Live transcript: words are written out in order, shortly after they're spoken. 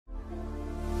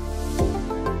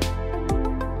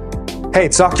Hey,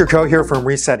 it's Dr. Ko here from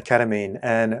Reset Ketamine,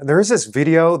 and there is this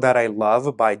video that I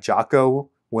love by Jocko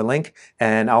Willink,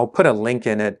 and I'll put a link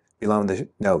in it below in the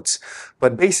notes.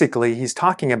 But basically, he's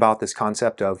talking about this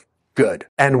concept of good.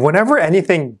 And whenever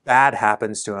anything bad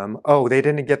happens to him, oh, they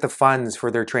didn't get the funds for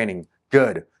their training,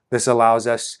 good. This allows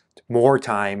us more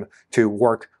time to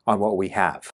work on what we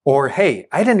have. Or, hey,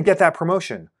 I didn't get that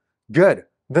promotion, good.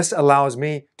 This allows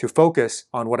me to focus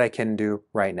on what I can do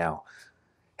right now.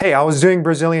 Hey, I was doing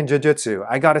Brazilian Jiu-Jitsu.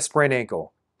 I got a sprained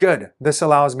ankle. Good. This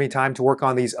allows me time to work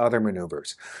on these other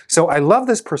maneuvers. So I love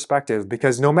this perspective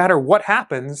because no matter what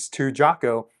happens to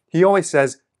Jocko, he always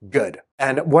says good.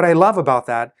 And what I love about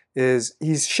that is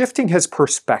he's shifting his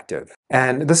perspective.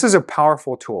 And this is a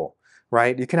powerful tool,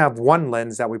 right? You can have one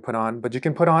lens that we put on, but you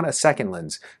can put on a second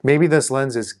lens. Maybe this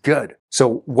lens is good.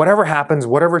 So whatever happens,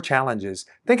 whatever challenges,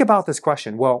 think about this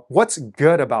question. Well, what's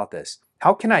good about this?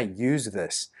 How can I use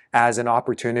this as an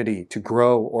opportunity to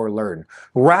grow or learn,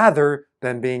 rather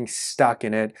than being stuck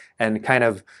in it and kind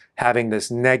of having this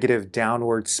negative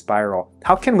downward spiral?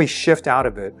 How can we shift out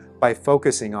of it by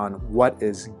focusing on what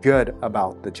is good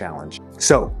about the challenge?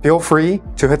 So feel free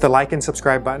to hit the like and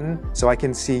subscribe button so I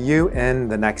can see you in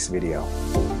the next video.